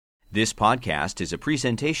This podcast is a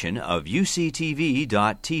presentation of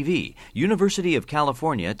UCTV.tv, University of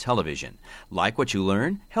California Television. Like what you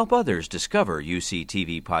learn? Help others discover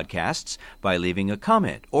UCTV podcasts by leaving a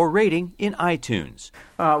comment or rating in iTunes.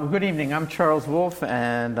 Good evening. I'm Charles Wolf,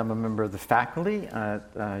 and I'm a member of the faculty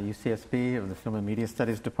at UCSB of the Film and Media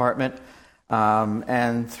Studies Department.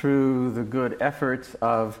 And through the good efforts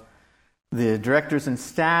of the directors and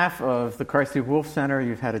staff of the Carsey Wolf Center,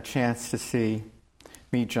 you've had a chance to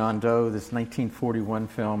Meet John Doe, this 1941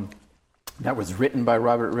 film that was written by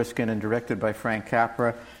Robert Riskin and directed by Frank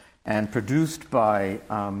Capra and produced by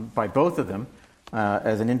both of them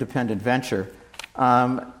as an independent venture.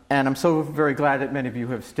 And I'm so very glad that many of you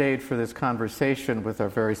have stayed for this conversation with our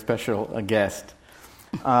very special guest.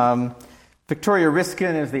 Victoria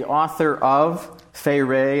Riskin is the author of Fay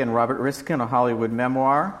Wray and Robert Riskin, a Hollywood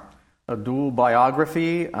memoir, a dual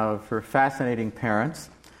biography of her fascinating parents,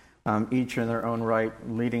 each in their own right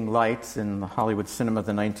leading lights in the Hollywood cinema of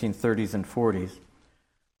the 1930s and 40s.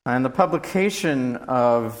 And the publication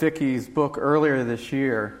of Vicky's book earlier this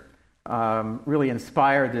year really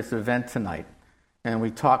inspired this event tonight. And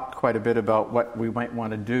we talked quite a bit about what we might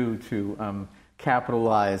want to do to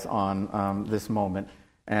capitalize on this moment,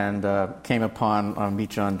 and came upon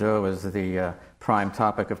Meet John Doe as the prime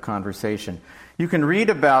topic of conversation. You can read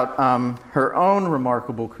about her own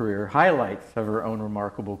remarkable career, highlights of her own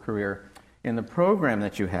remarkable career, in the program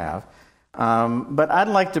that you have. But I'd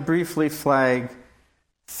like to briefly flag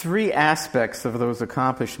three aspects of those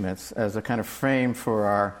accomplishments as a kind of frame for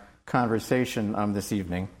our conversation this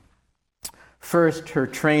evening. First, her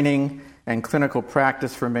training and clinical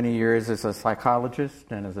practice for many years as a psychologist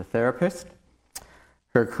and as a therapist.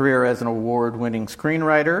 Her career as an award-winning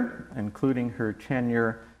screenwriter, including her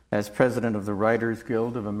tenure as president of the Writers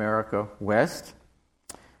Guild of America West,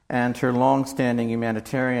 and her long-standing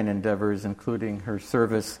humanitarian endeavors, including her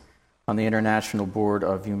service on the International Board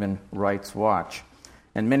of Human Rights Watch,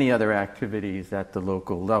 and many other activities at the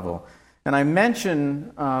local level. And I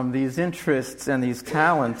mention these interests and these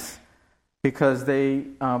talents because they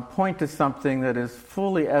point to something that is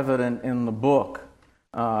fully evident in the book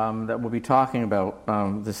that we'll be talking about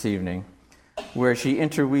this evening, where she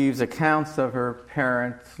interweaves accounts of her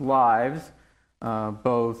parents' lives,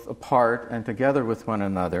 both apart and together with one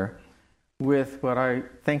another, with what I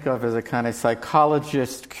think of as a kind of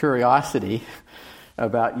psychologist curiosity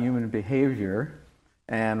about human behavior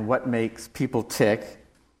and what makes people tick,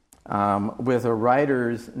 with a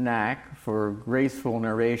writer's knack for graceful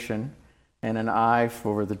narration and an eye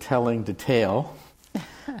for the telling detail,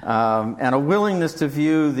 and a willingness to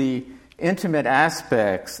view the intimate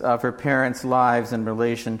aspects of her parents' lives in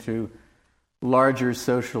relation to larger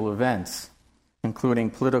social events,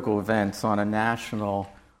 including political events on a national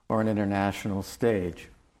or an international stage,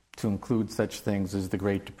 to include such things as the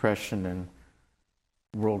Great Depression and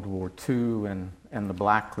World War II and the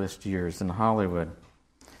blacklist years in Hollywood.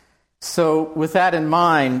 So with that in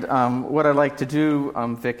mind, what I'd like to do,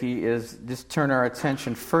 Vicki, is just turn our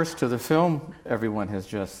attention first to the film everyone has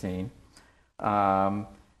just seen,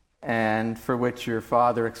 and for which your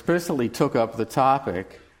father explicitly took up the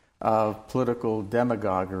topic of political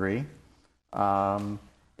demagoguery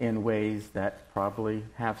in ways that probably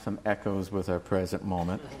have some echoes with our present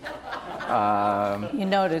moment. You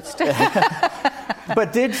noticed.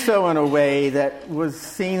 But did so in a way that was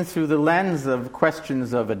seen through the lens of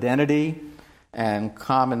questions of identity and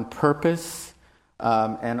common purpose,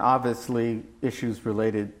 and obviously issues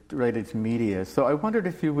related to media. So I wondered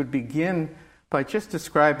if you would begin by just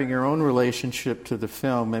describing your own relationship to the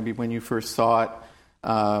film, maybe when you first saw it,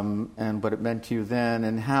 and what it meant to you then,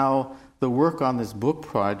 and how the work on this book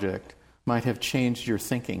project might have changed your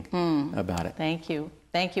thinking about it. Thank you.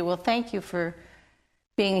 Well, thank you for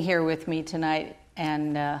being here with me tonight,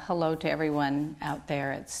 and hello to everyone out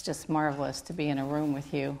there. It's just marvelous to be in a room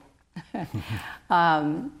with you.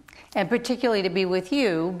 And particularly to be with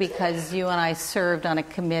you because you and I served on a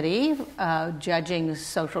committee judging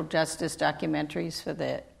social justice documentaries for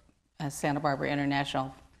the Santa Barbara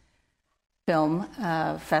International Film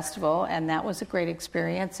Festival, and that was a great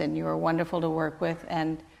experience, and you were wonderful to work with,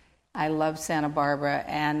 and I love Santa Barbara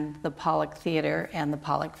and the Pollock Theater and the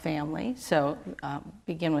Pollock family, so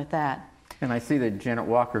begin with that. And I see that Janet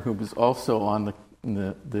Walker, who was also on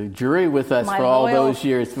the jury with us for all those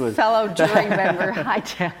years, was fellow jury member. Hi,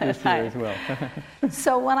 Janet. Hi. As well.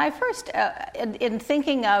 So when I first, in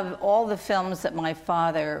thinking of all the films that my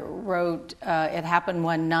father wrote, It Happened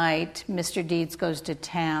One Night, Mr. Deeds Goes to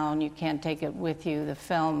Town, You Can't Take It With You, the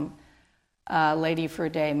film Lady for a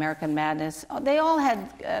Day, American Madness, they all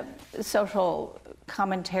had social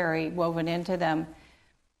commentary woven into them.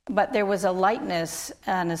 but there was a lightness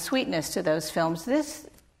and a sweetness to those films. This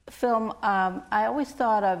film, I always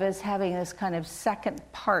thought of as having this kind of second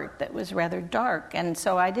part that was rather dark, and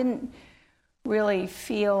so I didn't really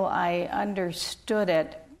feel I understood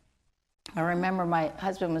it. I remember my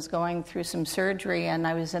husband was going through some surgery, and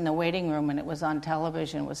I was in the waiting room, and it was on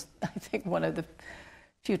television. It was, I think, one of the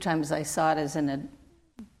few times I saw it as in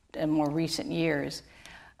more recent years.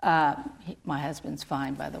 My husband's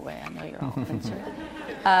fine, by the way. I know you're all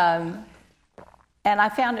concerned. And I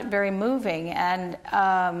found it very moving.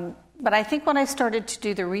 But I think when I started to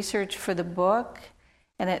do the research for the book,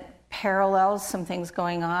 and it parallels some things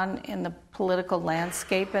going on in the political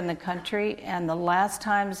landscape in the country, and the last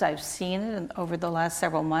times I've seen it over the last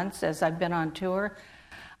several months as I've been on tour,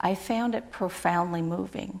 I found it profoundly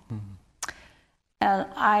moving. Mm-hmm. And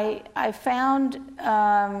I found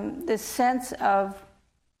this sense of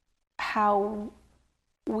how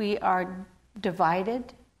we are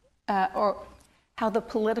divided, or how the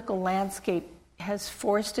political landscape has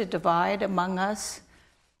forced a divide among us.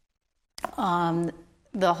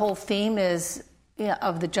 The whole theme is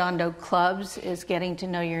of the John Doe clubs is getting to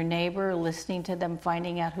know your neighbor, listening to them,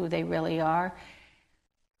 finding out who they really are,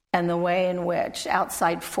 and the way in which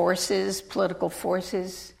outside forces, political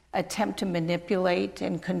forces, attempt to manipulate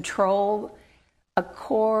and control a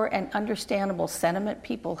core and understandable sentiment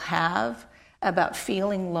people have about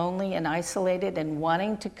feeling lonely and isolated and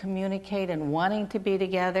wanting to communicate and wanting to be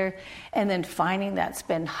together, and then finding that's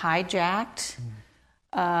been hijacked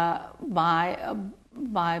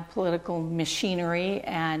by political machinery.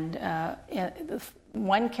 And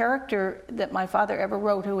one character that my father ever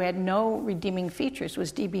wrote who had no redeeming features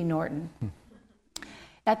was D.B. Norton.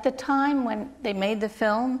 At the time when they made the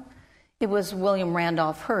film, it was William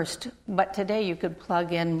Randolph Hearst, but today you could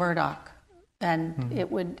plug in Murdoch, and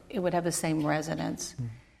it would have the same resonance.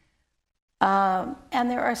 And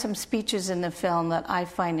there are some speeches in the film that I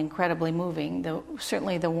find incredibly moving.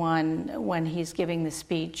 Certainly the one when he's giving the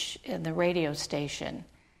speech in the radio station.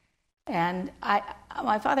 And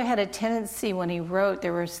my father had a tendency when he wrote,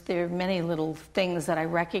 there are many little things that I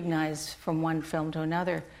recognized from one film to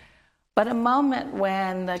another, but a moment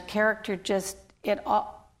when the character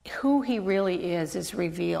who he really is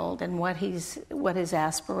revealed, and what his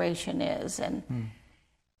aspiration is,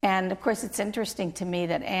 and of course it's interesting to me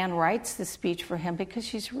that Anne writes the speech for him because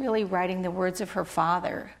she's really writing the words of her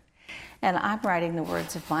father, and I'm writing the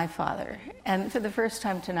words of my father. And for the first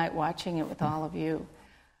time tonight, watching it with all of you,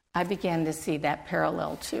 I began to see that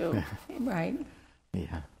parallel too, right?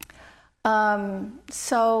 Yeah.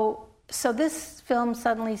 So this film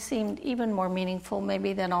suddenly seemed even more meaningful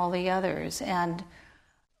maybe than all the others, and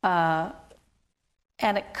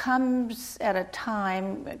it comes at a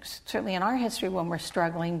time, certainly in our history, when we're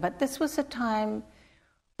struggling, but this was a time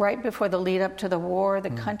right before the lead up to the war. The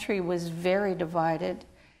country was very divided.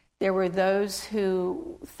 There were those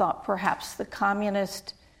who thought perhaps the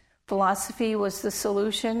communist philosophy was the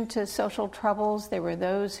solution to social troubles. There were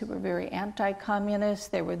those who were very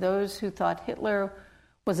anti-communist. There were those who thought Hitler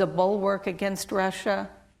was a bulwark against Russia.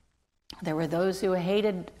 There were those who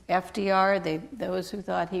hated FDR, those who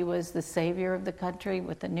thought he was the savior of the country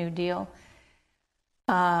with the New Deal.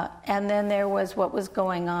 And then there was what was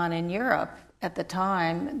going on in Europe at the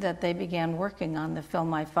time that they began working on the film.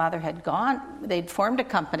 My father had they'd formed a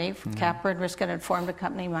company, Capra and Riskin had formed a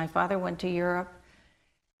company. My father went to Europe.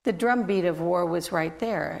 The drumbeat of war was right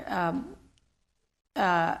there.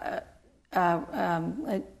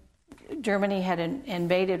 Germany had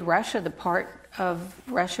invaded Russia, the part of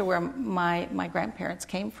Russia where my grandparents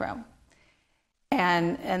came from,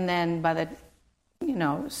 and then by the,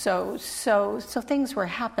 so things were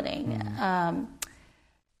happening,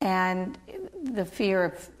 and the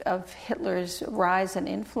fear of Hitler's rise and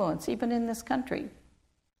influence, even in this country,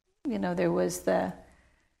 there was the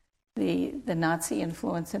Nazi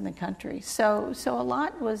influence in the country. So a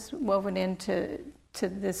lot was woven into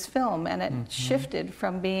this film, and it shifted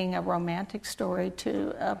from being a romantic story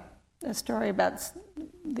to a story about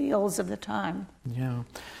the ills of the time. Yeah,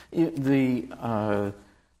 I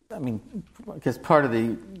guess part of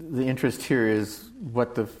the interest here is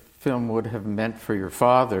what the film would have meant for your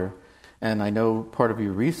father, and I know part of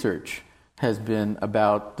your research has been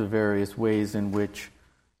about the various ways in which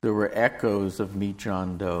there were echoes of Meet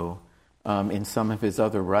John Doe in some of his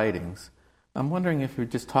other writings. I'm wondering if you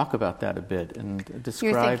would just talk about that a bit and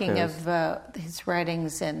describe. You're thinking of his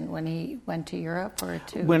writings when he went to Europe, or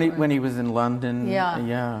to when he was in London.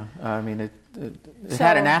 Yeah. I mean, it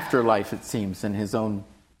had an afterlife, it seems, in his own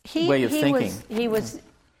way of thinking.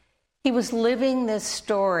 He was living this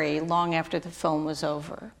story long after the film was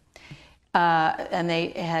over. and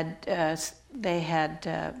they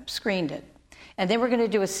had screened it, and they were going to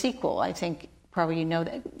do a sequel. I think probably you know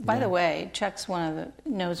that. By the way, Chuck's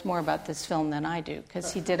knows more about this film than I do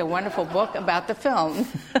because he did a wonderful book about the film.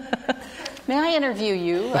 May I interview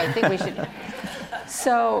you? I think we should.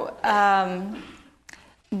 So,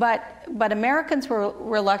 but Americans were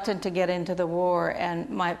reluctant to get into the war, and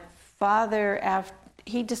my father,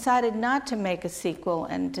 he decided not to make a sequel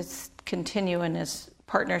and to continue in his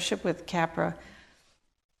partnership with Capra.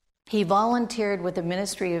 He volunteered with the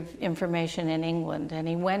Ministry of Information in England, and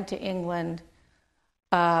he went to England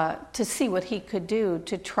to see what he could do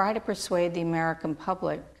to try to persuade the American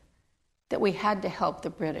public that we had to help the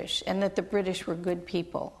British and that the British were good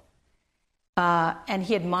people. And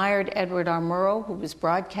he admired Edward R. Murrow, who was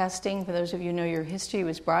broadcasting, for those of you who know your history, he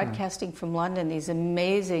was broadcasting from London, these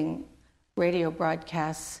amazing radio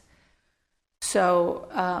broadcasts. So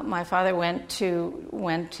my father went to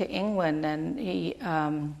England, and he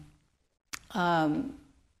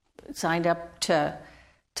signed up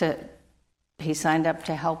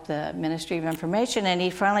to help the Ministry of Information, and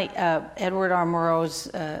he finally, Edward R. Murrow's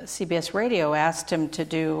CBS Radio asked him to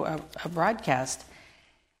do a broadcast.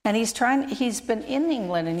 And he's been in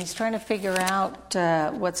England, and he's trying to figure out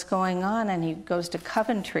what's going on, and he goes to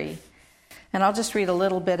Coventry. And I'll just read a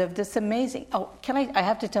little bit of this amazing... Oh, I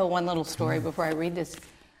have to tell one little story before I read this.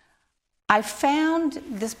 I found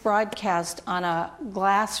this broadcast on a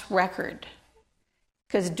glass record,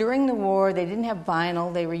 because during the war, they didn't have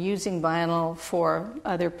vinyl. They were using vinyl for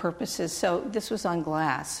other purposes, so this was on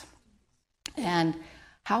glass. And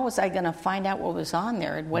how was I going to find out what was on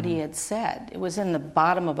there and what he had said? It was in the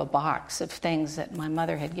bottom of a box of things that my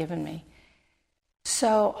mother had given me.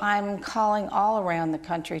 So I'm calling all around the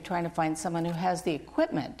country trying to find someone who has the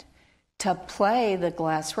equipment to play the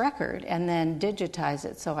glass record and then digitize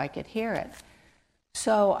it so I could hear it.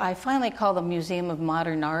 So I finally called the Museum of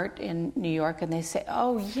Modern Art in New York, and they say,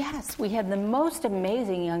 oh, yes, we have the most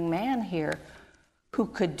amazing young man here who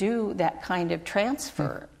could do that kind of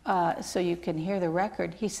transfer, so you can hear the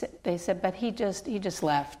record. They said, but he just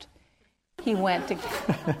left. He went to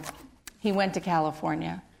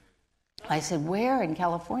California. I said, where in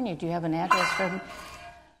California? Do you have an address for him?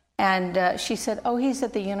 And she said, oh, he's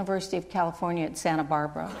at the University of California at Santa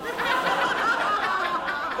Barbara.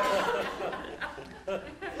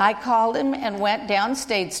 I called him and went down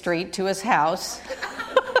State Street to his house,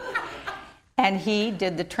 and he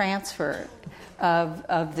did the transfer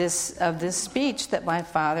of this speech that my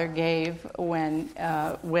father gave when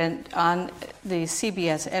went on the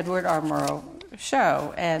CBS Edward R. Murrow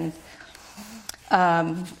show, and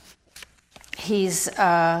let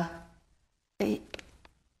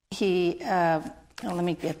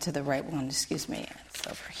me get to the right one. Excuse me, it's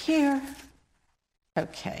over here.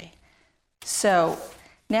 Okay, so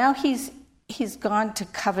now he's gone to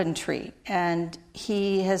Coventry, and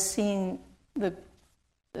he has seen the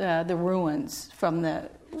ruins from the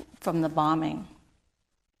bombing,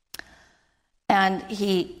 and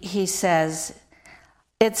he says,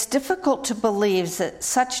 it's difficult to believe that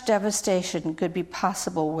such devastation could be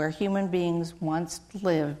possible where human beings once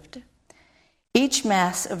lived. Each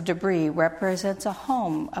mass of debris represents a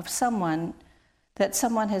home of someone that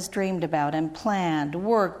someone has dreamed about and planned,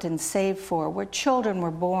 worked and saved for, where children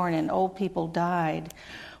were born and old people died,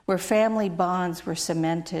 where family bonds were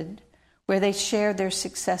cemented, where they shared their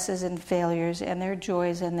successes and failures and their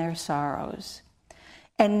joys and their sorrows.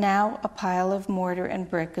 And now a pile of mortar and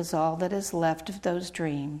brick is all that is left of those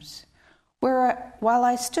dreams. While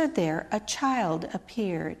I stood there, a child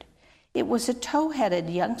appeared. It was a tow-headed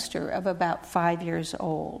youngster of about 5 years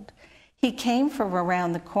old. He came from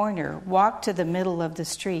around the corner, walked to the middle of the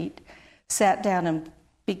street, sat down and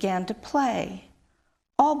began to play,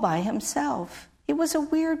 all by himself. It was a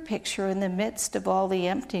weird picture in the midst of all the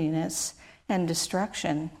emptiness and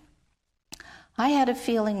destruction. I had a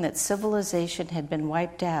feeling that civilization had been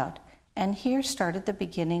wiped out, and here started the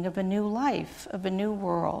beginning of a new life, of a new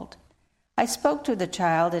world. I spoke to the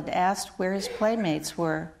child and asked where his playmates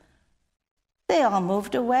were. They all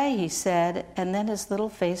moved away, he said, and then his little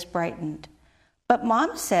face brightened. But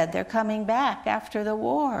Mom said they're coming back after the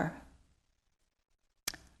war.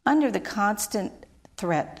 Under the constant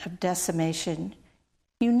threat of decimation,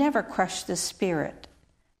 you never crushed the spirit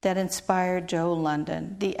that inspired Joe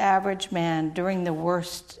London, the average man during the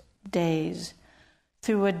worst days,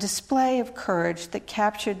 through a display of courage that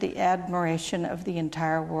captured the admiration of the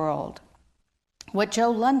entire world. What Joe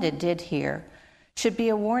London did here should be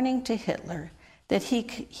a warning to Hitler that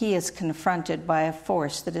he is confronted by a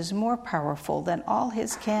force that is more powerful than all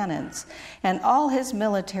his cannons and all his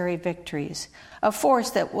military victories, a force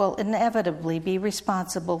that will inevitably be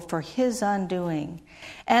responsible for his undoing.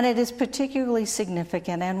 And it is particularly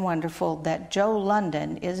significant and wonderful that Joe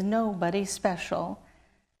London is nobody special.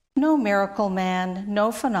 No miracle man,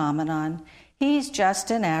 no phenomenon. He's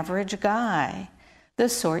just an average guy, the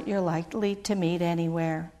sort you're likely to meet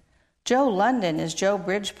anywhere. Joe London is Joe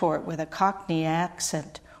Bridgeport with a Cockney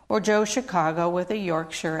accent, or Joe Chicago with a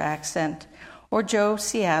Yorkshire accent, or Joe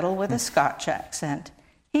Seattle with a Scotch accent.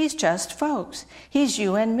 He's just folks. He's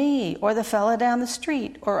you and me, or the fella down the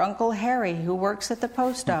street, or Uncle Harry who works at the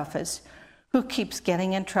post office, who keeps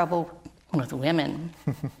getting in trouble with women.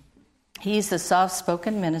 He's the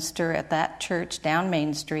soft-spoken minister at that church down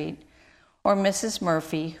Main Street, or Mrs.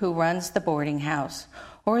 Murphy who runs the boarding house,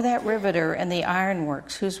 or that riveter in the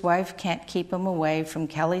ironworks whose wife can't keep him away from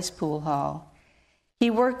Kelly's pool hall.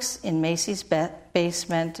 He works in Macy's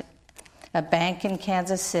basement, a bank in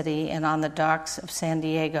Kansas City, and on the docks of San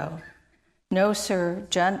Diego. No, sir,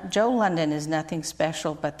 Joe London is nothing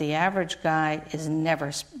special, but the average guy is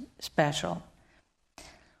never special.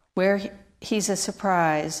 Where he's a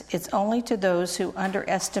surprise, it's only to those who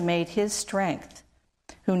underestimate his strength,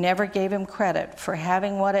 who never gave him credit for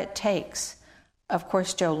having what it takes. Of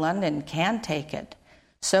course, Joe London can take it.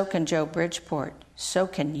 So can Joe Bridgeport. So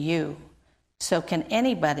can you. So can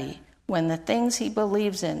anybody when the things he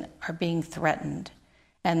believes in are being threatened.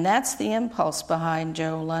 And that's the impulse behind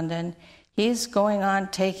Joe London. He's going on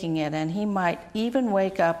taking it, and he might even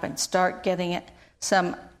wake up and start getting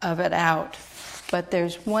some of it out. But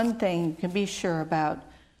there's one thing you can be sure about.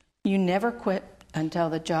 You never quit until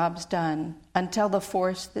the job's done, until the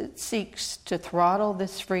force that seeks to throttle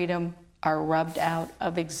this freedom are rubbed out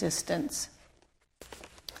of existence.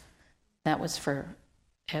 That was for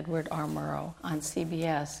Edward R. Murrow on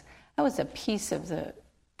CBS. That was a piece of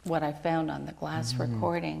what I found on the glass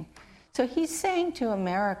recording. So he's saying to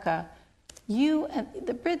America, you and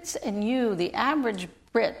the Brits and you, the average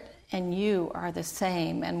Brit and you are the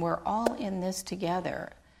same, and we're all in this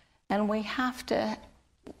together. And we have to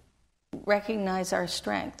recognize our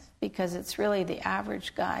strength, because it's really the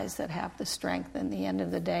average guys that have the strength in the end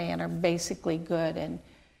of the day and are basically good and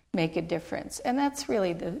make a difference. And that's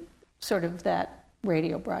really the sort of that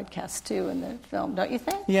radio broadcast too in the film, don't you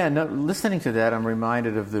think? Yeah, no, listening to that, I'm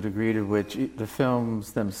reminded of the degree to which the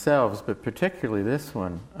films themselves, but particularly this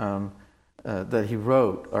one that he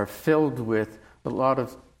wrote, are filled with a lot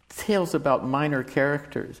of tales about minor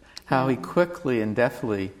characters, how he quickly and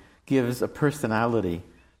deftly gives a personality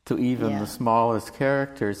to even the smallest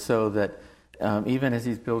characters, so that even as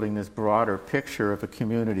he's building this broader picture of a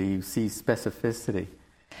community, you see specificity.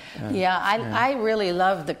 I really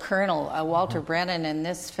love the Colonel, Walter Brennan, in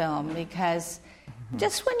this film, because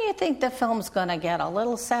just when you think the film's going to get a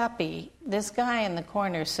little sappy, this guy in the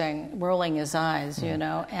corner rolling his eyes, you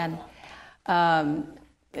know, and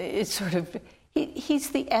it's sort of, he's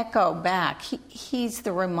the echo back. He's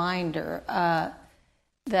the reminder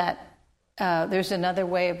that there's another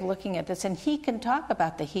way of looking at this, and he can talk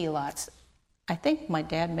about the he-lots. I think my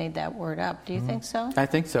dad made that word up. Do you think so? I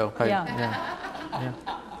think so. Yeah.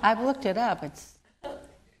 I've looked it up.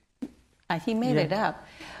 He made it up.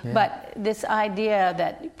 Yeah. But this idea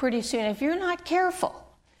that pretty soon, if you're not careful,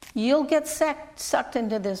 you'll get sucked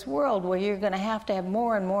into this world where you're going to have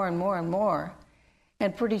more and more and more and more,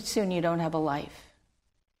 and pretty soon you don't have a life.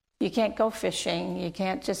 You can't go fishing. You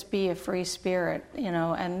can't just be a free spirit, you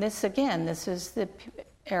know. And this is the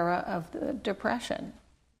era of the Depression.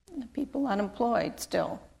 The people unemployed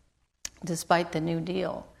still, despite the New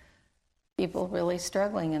Deal. People really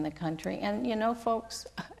struggling in the country. And, you know, folks,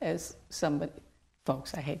 I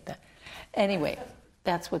hate that. Anyway,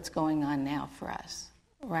 that's what's going on now for us,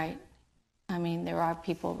 right? I mean, there are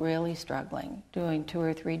people really struggling, doing 2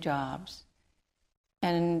 or 3 jobs,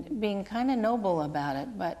 and being kind of noble about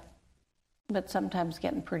it, but sometimes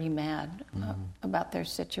getting pretty mad about their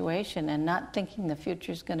situation and not thinking the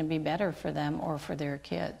future's going to be better for them or for their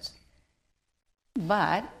kids.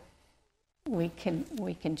 But we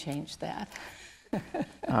can change that.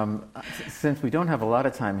 Since we don't have a lot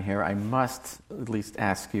of time here, I must at least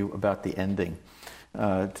ask you about the ending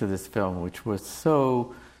to this film, which was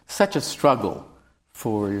such a struggle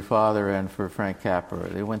for your father and for Frank Capra.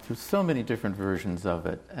 They went through so many different versions of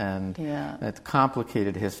it, and it's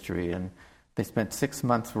complicated history. And they spent 6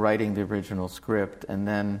 months writing the original script, and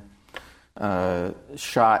then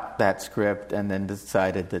shot that script, and then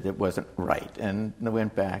decided that it wasn't right, and they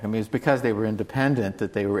went back. I mean, it's because they were independent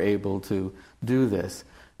that they were able to do this.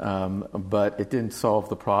 but it didn't solve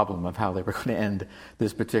the problem of how they were going to end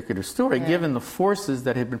this particular story, given the forces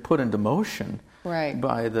that had been put into motion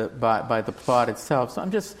by the plot itself. So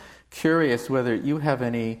I'm just curious whether you have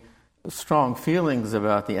any strong feelings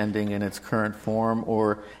about the ending in its current form,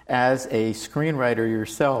 or as a screenwriter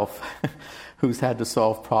yourself who's had to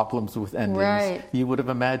solve problems with endings, you would have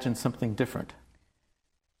imagined something different.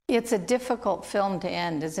 It's a difficult film to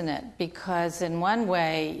end, isn't it? Because in one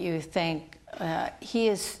way you think he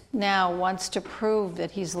is now wants to prove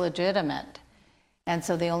that he's legitimate. And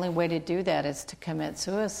so the only way to do that is to commit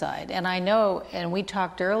suicide. And I know, and we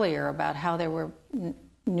talked earlier about how there were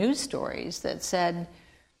news stories that said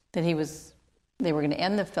that they were going to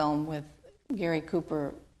end the film with Gary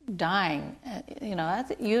Cooper dying.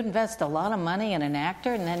 You invest a lot of money in an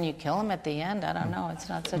actor and then you kill him at the end. I don't know, it's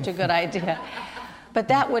not such a good idea. But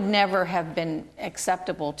that would never have been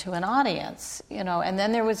acceptable to an audience, And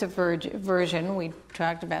then there was a version, we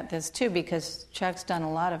talked about this too, because Chuck's done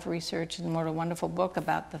a lot of research and wrote a wonderful book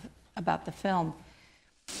about the film,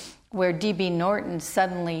 where D.B. Norton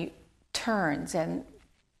suddenly turns and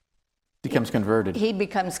becomes converted. He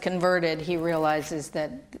becomes converted. He realizes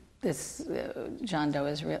that this John Doe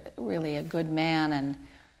is really a good man,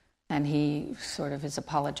 and he sort of is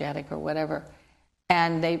apologetic or whatever.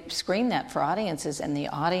 And they screened that for audiences, and the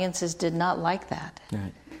audiences did not like that.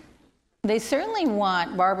 Right. They certainly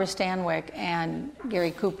want Barbara Stanwyck and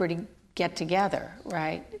Gary Cooper to get together,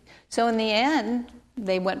 right? So in the end,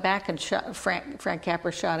 they went back and Frank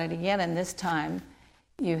Capra shot it again, and this time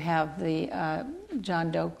you have the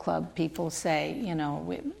John Doe Club people say,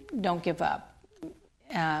 don't give up.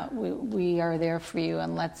 We are there for you,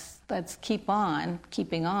 and let's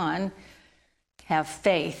keeping on, have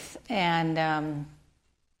faith. And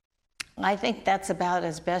I think that's about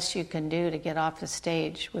as best you can do to get off the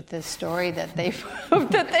stage with this story that they've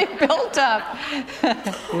built up.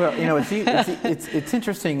 Well, it's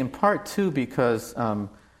interesting in part too, because the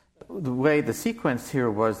way the sequence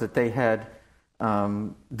here was that they had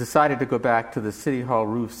decided to go back to the City Hall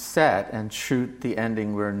roof set and shoot the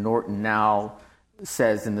ending where Norton now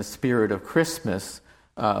says, in the spirit of Christmas,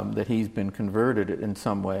 that he's been converted in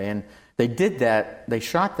some way, and they did that. They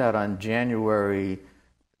shot that on January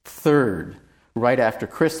 3rd, right after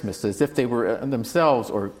Christmas, as if they were themselves,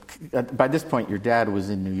 or by this point your dad was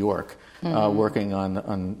in New York working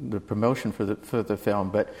on the promotion for the film.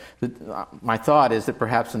 But my thought is that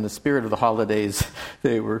perhaps in the spirit of the holidays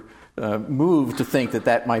they were moved to think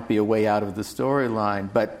that might be a way out of the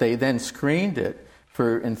storyline. But they then screened it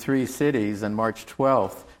in 3 cities on March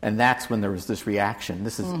 12th, and that's when there was this reaction.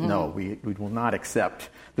 This is, no, we will not accept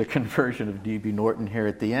the conversion of D.B. Norton here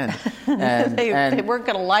at the end. And they weren't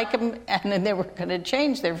going to like him, and then they were going to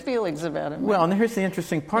change their feelings about him. Well, and here's the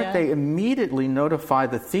interesting part. Yeah. They immediately notify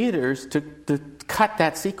the theaters to cut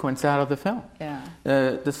that sequence out of the film,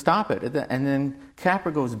 to stop it. And then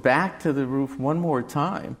Capra goes back to the roof one more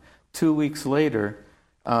time 2 weeks later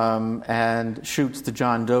and shoots the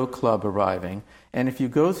John Doe Club arriving. And if you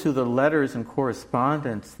go through the letters and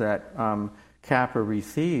correspondence that Capra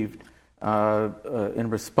received in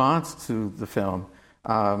response to the film,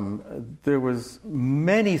 there was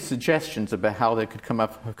many suggestions about how they could come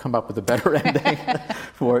up with a better ending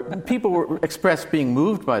for it. People were expressed being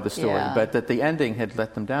moved by the story, but that the ending had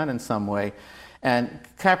let them down in some way. And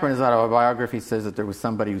Capra in his autobiography says that there was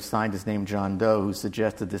somebody who signed his name John Doe who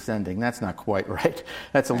suggested this ending. That's not quite right.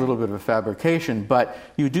 That's a little bit of a fabrication. But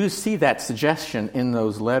you do see that suggestion in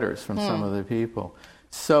those letters from some of the people.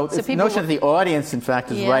 So the notion that the audience, in fact,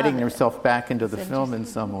 is writing themselves back into the film in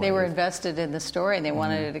some way. They were invested in the story and they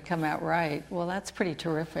wanted it to come out right. Well, that's pretty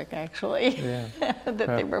terrific, actually, that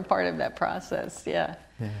they were part of that process. Yeah,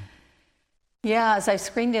 as I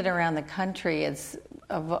screened it around the country,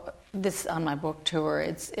 this on my book tour,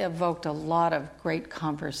 it's evoked a lot of great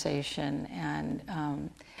conversation.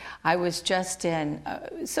 And I was just in,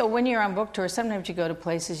 so when you're on book tour, sometimes you go to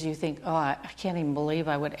places you think, oh, I can't even believe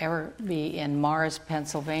I would ever be in Mars,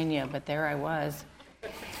 Pennsylvania, but there I was.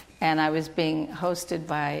 And I was being hosted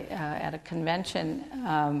at a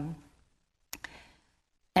convention,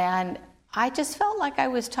 and I just felt like I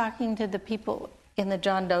was talking to the people in the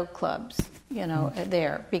John Doe clubs,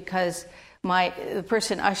 there, because the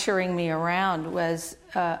person ushering me around was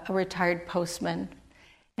a retired postman,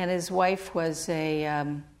 and his wife was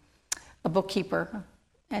a bookkeeper,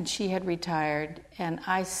 and she had retired. And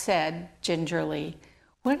I said gingerly,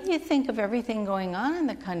 what do you think of everything going on in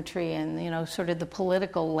the country and, sort of the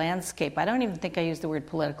political landscape? I don't even think I used the word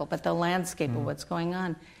political, but the landscape of what's going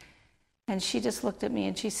on. And she just looked at me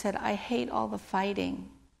and she said, I hate all the fighting.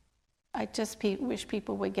 I just wish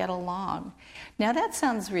people would get along. Now, that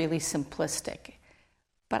sounds really simplistic,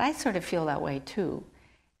 But I sort of feel that way too.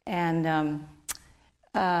 And,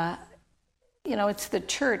 it's the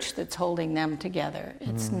church that's holding them together.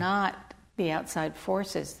 It's not the outside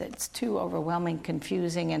forces that's too overwhelming,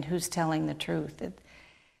 confusing, and who's telling the truth.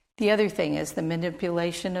 The other thing is the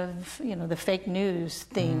manipulation of, the fake news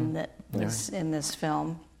theme that was in this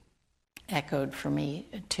film echoed for me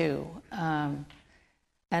too. And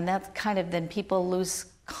that's kind of, then people lose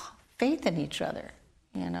faith in each other.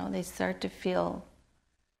 They start to feel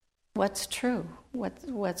what's true,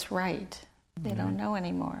 what's right. They don't know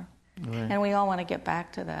anymore. Right. And we all want to get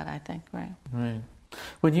back to that, I think, right? Right.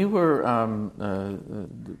 When you were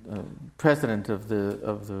president of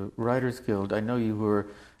the Writers Guild, I know you were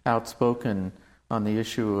outspoken on the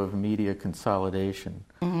issue of media consolidation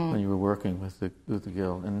when you were working with the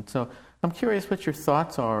Guild. And so I'm curious what your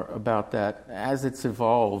thoughts are about that as it's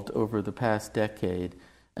evolved over the past decade,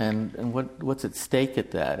 and what's at stake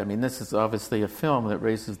at that. I mean, this is obviously a film that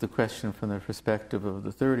raises the question from the perspective of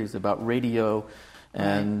the 30s about radio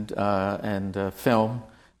and film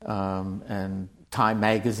and Time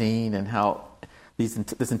magazine, and how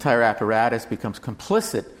this entire apparatus becomes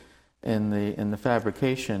complicit in the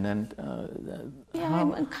fabrication. And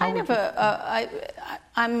I'm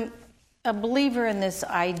a believer in this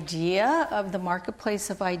idea of the marketplace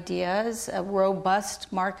of ideas, a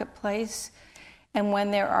robust marketplace. And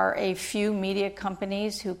when there are a few media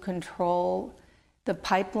companies who control the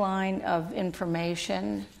pipeline of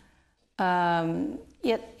information,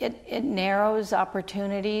 it narrows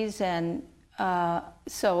opportunities. And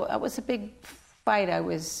so it was a big fight I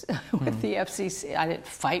was with the FCC. I didn't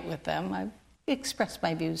fight with them. I expressed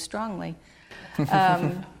my views strongly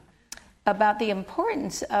about the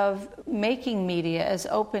importance of making media as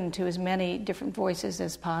open to as many different voices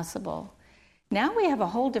as possible. Now we have a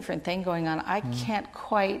whole different thing going on. I can't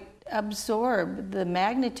quite absorb the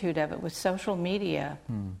magnitude of it with social media.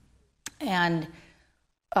 And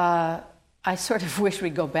I sort of wish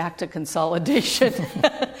we'd go back to consolidation.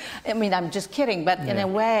 I mean, I'm just kidding, but in a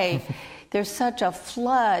way, there's such a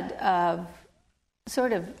flood of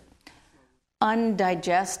sort of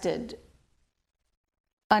undigested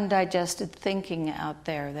thinking out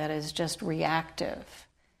there that is just reactive.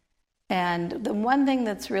 And the one thing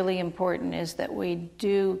that's really important is that we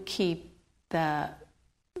do keep the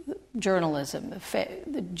journalism,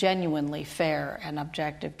 the genuinely fair and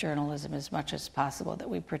objective journalism as much as possible, that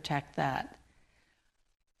we protect that.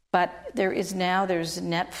 But there's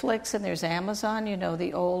Netflix and there's Amazon,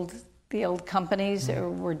 the old companies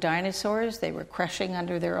were dinosaurs. They were crushing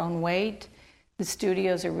under their own weight. The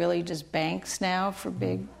studios are really just banks now for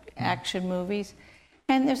big action movies.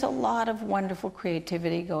 And there's a lot of wonderful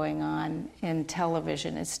creativity going on in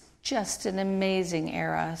television. It's just an amazing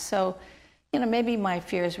era. So, maybe my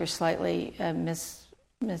fears were slightly I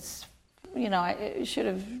should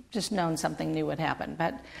have just known something new would happen.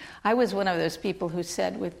 But I was one of those people who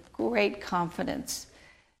said with great confidence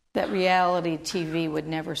that reality TV would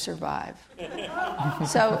never survive.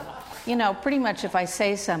 So, pretty much if I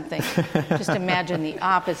say something, just imagine the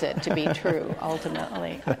opposite to be true,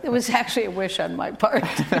 ultimately. It was actually a wish on my part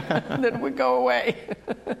that it would go away.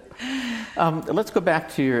 Let's go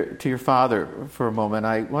back to your father for a moment.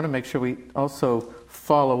 I want to make sure we also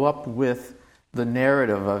follow up with the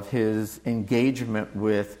narrative of his engagement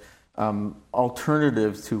with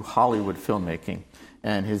alternatives to Hollywood filmmaking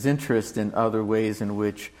and his interest in other ways in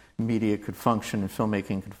which media could function and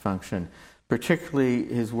filmmaking could function, particularly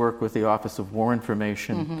his work with the Office of War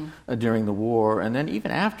Information during the war, and then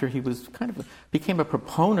even after he was became a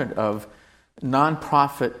proponent of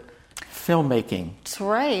nonprofit filmmaking. That's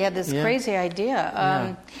right. He had this crazy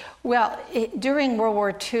idea. During World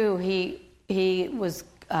War II, he was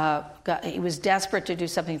desperate to do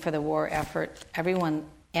something for the war effort. Everyone,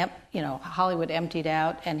 Hollywood emptied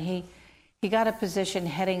out, and he got a position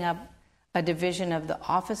heading up a division of the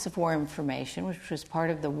Office of War Information, which was part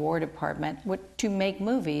of the War Department, to make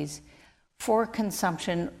movies for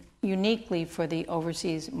consumption uniquely for the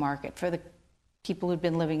overseas market, for the people who'd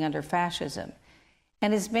been living under fascism.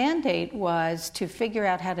 And his mandate was to figure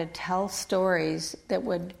out how to tell stories that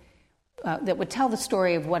would tell the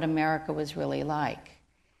story of what America was really like.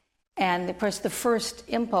 And of course, the first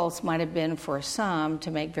impulse might have been for some to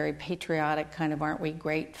make very patriotic kind of aren't we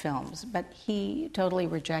great films, but he totally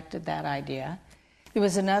rejected that idea. There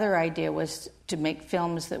was another idea, was to make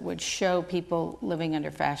films that would show people living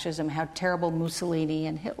under fascism how terrible Mussolini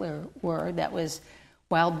and Hitler were. That was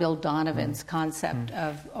Wild Bill Donovan's concept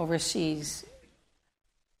of overseas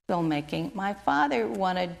filmmaking. My father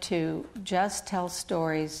wanted to just tell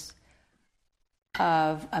stories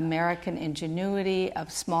of American ingenuity,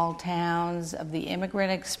 of small towns, of the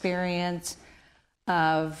immigrant experience,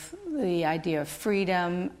 of the idea of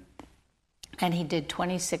freedom, and he did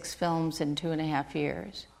 26 films in 2.5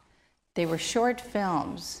 years. They were short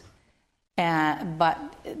films,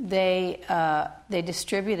 but they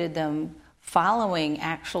distributed them following,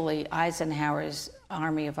 actually, Eisenhower's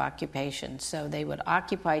army of occupation. So they would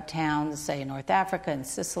occupy towns, say, in North Africa and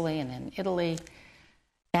Sicily and in Italy,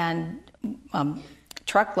 and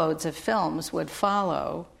truckloads of films would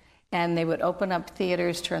follow, and they would open up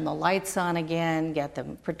theaters, turn the lights on again, get the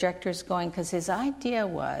projectors going, because his idea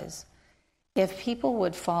was, if people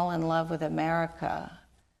would fall in love with America,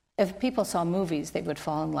 if people saw movies, they would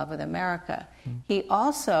fall in love with America. He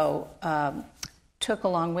also took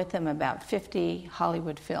along with him about 50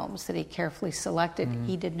 Hollywood films that he carefully selected.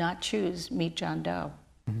 He did not choose Meet John Doe.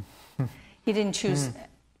 He didn't choose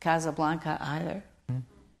Casablanca either.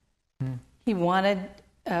 He wanted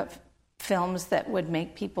films that would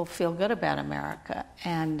make people feel good about America.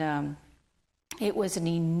 And it was an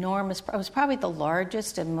enormous, it was probably the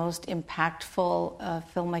largest and most impactful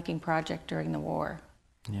filmmaking project during the war.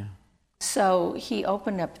 Yeah. So he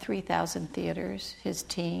opened up 3,000 theaters, his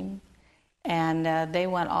team, and they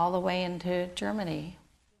went all the way into Germany,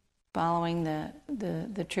 following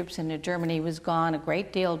the troops into Germany. He was gone a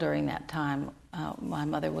great deal during that time. My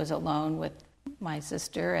mother was alone with my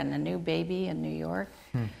sister and a new baby in New York.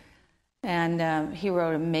 And he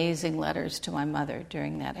wrote amazing letters to my mother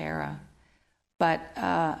during that era. But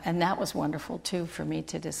and that was wonderful, too, for me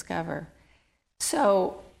to discover.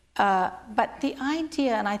 So, but the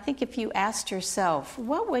idea, and I think if you asked yourself,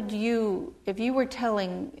 what would you, if you were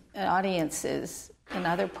telling audiences in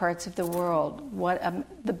other parts of the world what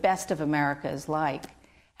the best of America is like,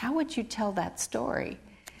 how would you tell that story?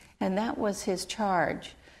 And that was his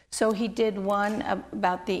charge. So he did one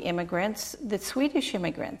about the immigrants, the Swedish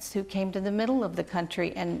immigrants who came to the middle of the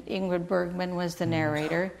country, and Ingrid Bergman was the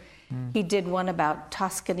narrator. He did one about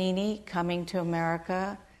Toscanini coming to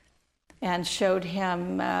America and showed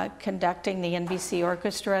him conducting the NBC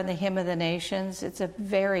Orchestra and the Hymn of the Nations. It's a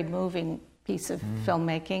very moving piece of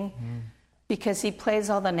filmmaking because he plays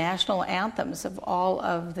all the national anthems of all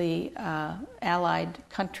of the Allied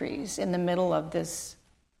countries in the middle of this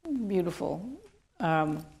beautiful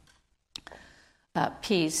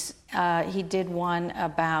piece. He did one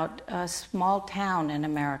about a small town in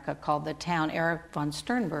America called the town Erich von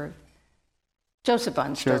Sternberg. Joseph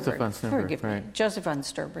von Sternberg. Forgive me. Joseph von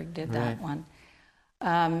Sternberg did that one.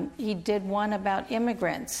 He did one about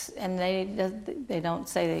immigrants, and they don't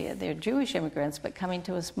say they're Jewish immigrants, but coming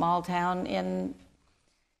to a small town in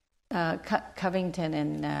Covington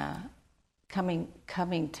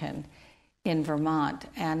in Vermont,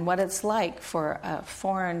 and what it's like for a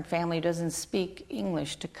foreign family who doesn't speak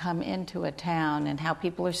English to come into a town, and how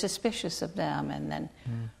people are suspicious of them, and then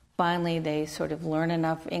finally they sort of learn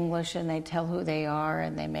enough English and they tell who they are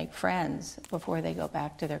and they make friends before they go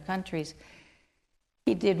back to their countries.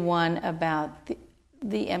 He did one about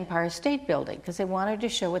the Empire State Building because they wanted to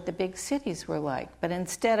show what the big cities were like, but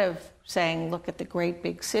instead of saying, look at the great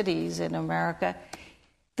big cities in America,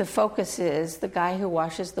 the focus is the guy who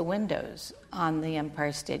washes the windows on the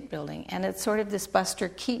Empire State Building. And it's sort of this Buster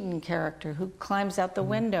Keaton character who climbs out the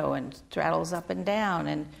window and straddles up and down,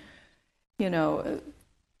 and, you know,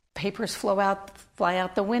 papers fly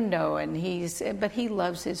out the window, and but he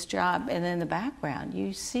loves his job. And in the background,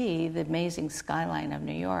 you see the amazing skyline of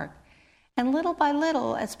New York. And little by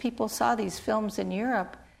little, as people saw these films in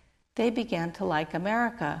Europe, they began to like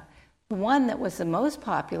America. The one that was the most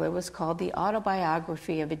popular was called The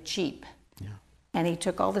Autobiography of a Jeep. Yeah. And he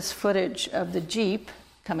took all this footage of the Jeep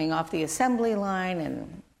coming off the assembly line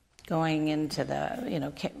and going into the, you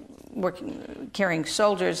know, carrying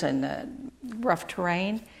soldiers in the rough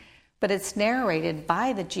terrain. But it's narrated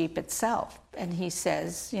by the Jeep itself. And he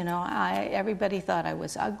says, you know, everybody thought I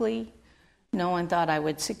was ugly. No one thought I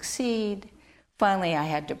would succeed. Finally, I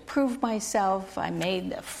had to prove myself. I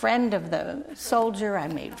made a friend of the soldier. I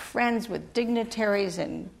made friends with dignitaries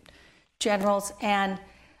and generals. And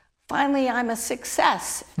finally, I'm a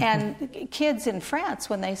success. And kids in France,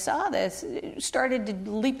 when they saw this, started to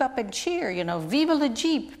leap up and cheer, you know, vive le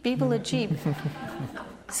Jeep, vive le Jeep.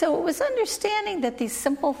 So it was understanding that these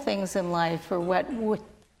simple things in life are what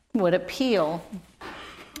would appeal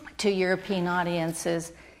to European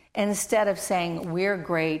audiences, instead of saying, we're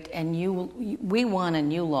great and we won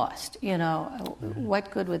and you lost. You know, what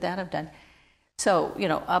good would that have done? So, you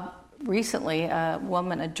know, recently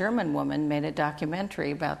a German woman made a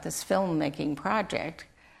documentary about this filmmaking project,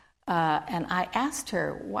 and I asked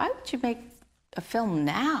her, why would you make a film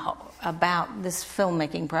now about this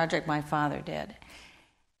filmmaking project my father did?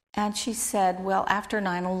 And she said, well, after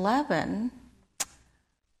 9/11,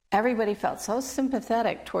 everybody felt so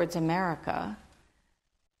sympathetic towards America,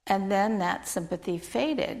 and then that sympathy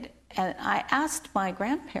faded. And I asked my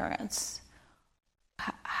grandparents,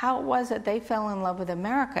 how was it they fell in love with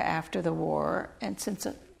America after the war, and since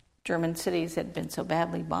German cities had been so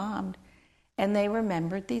badly bombed, and they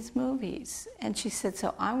remembered these movies. And she said,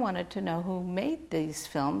 so I wanted to know who made these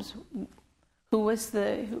films, who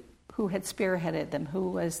had spearheaded them, who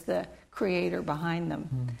was the creator behind them.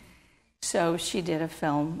 Mm. So she did a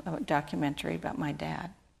documentary about my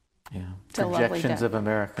dad. Yeah. Projections of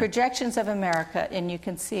America. Projections of America, and you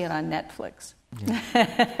can see it on Netflix. Yeah.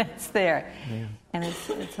 It's there. Yeah. And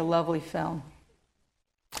it's a lovely film.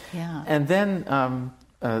 Yeah. And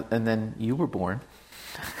then you were born.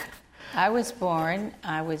 I was born.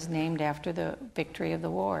 I was named after the victory of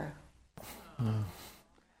the war. Oh.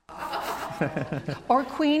 Or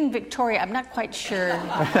Queen Victoria. I'm not quite sure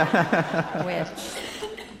which.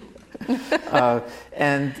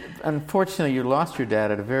 And unfortunately, you lost your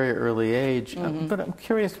dad at a very early age. Mm-hmm. But I'm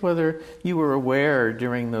curious whether you were aware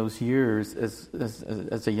during those years,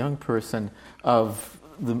 as a young person, of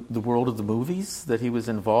the world of the movies that he was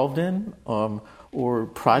involved in, or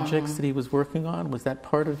projects that he was working on. Was that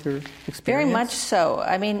part of your experience? Very much so.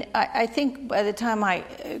 I mean, I think by the time I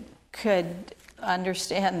could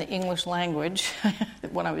understand the English language,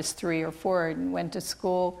 when I was 3 or 4 and went to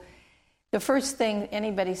school, the first thing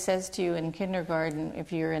anybody says to you in kindergarten,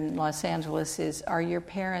 if you're in Los Angeles, is, are your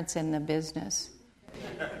parents in the business?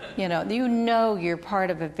 You know you're part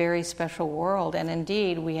of a very special world. And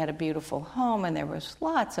indeed, we had a beautiful home, and there was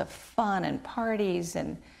lots of fun and parties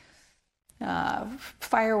and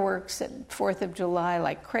fireworks at 4th of July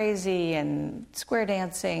like crazy, and square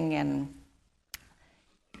dancing, and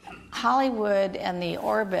Hollywood and the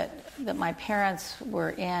orbit that my parents were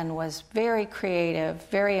in was very creative,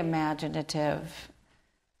 very imaginative,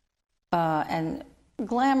 and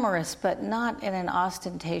glamorous, but not in an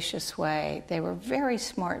ostentatious way. They were very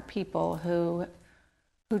smart people who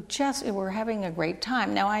just were having a great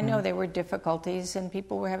time. Now, I know there were difficulties and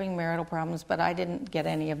people were having marital problems, but I didn't get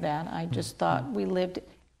any of that. I just thought we lived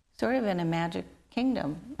sort of in a magic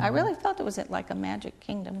kingdom. I really thought it was like a magic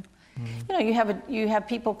kingdom. You have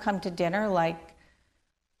people come to dinner like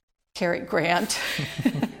Cary Grant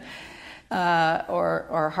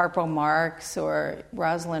or Harpo Marx or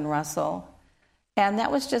Rosalind Russell. And that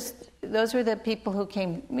was those were the people who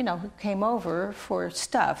came over for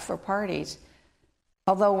stuff, for parties.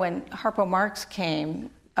 Although when Harpo Marx came,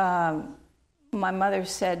 my mother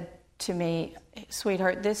said to me,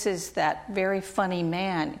 sweetheart, this is that very funny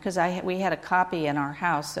man, because we had a copy in our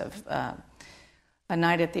house of A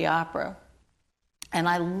Night at the Opera. And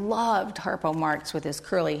I loved Harpo Marx with his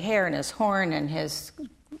curly hair and his horn and his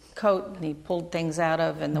coat and he pulled things out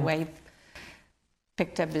of, and the way he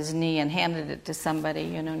picked up his knee and handed it to somebody,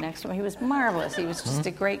 next to him. He was marvelous. He was just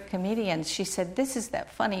a great comedian. She said, this is that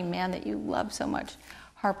funny man that you love so much,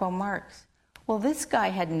 Harpo Marx. Well, this guy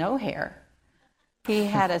had no hair. He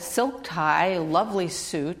had a silk tie, a lovely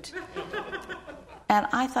suit. And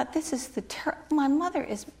I thought, this is my mother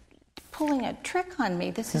is pulling a trick on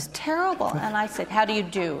me. This is terrible. And I said, how do you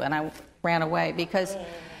do? And I ran away because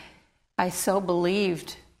I so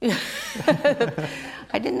believed.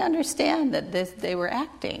 I didn't understand that they were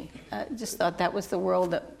acting. I just thought that was the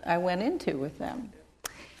world that I went into with them.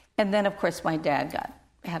 And then, of course, my dad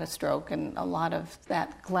had a stroke, and a lot of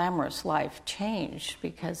that glamorous life changed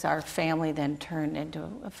because our family then turned into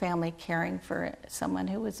a family caring for someone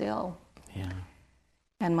who was ill. Yeah.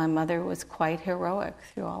 And my mother was quite heroic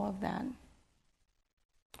through all of that.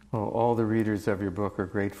 Well, all the readers of your book are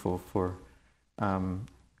grateful for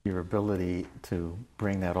your ability to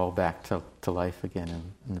bring that all back to life again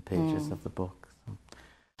in the pages of the book. So.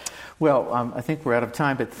 Well, I think we're out of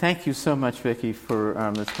time, but thank you so much, Vicki, for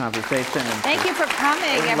this conversation. And thank you for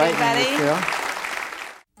coming, everybody.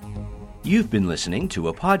 You've been listening to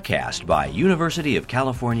a podcast by University of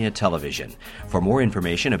California Television. For more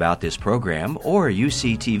information about this program or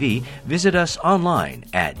UCTV, visit us online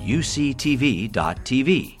at uctv.tv.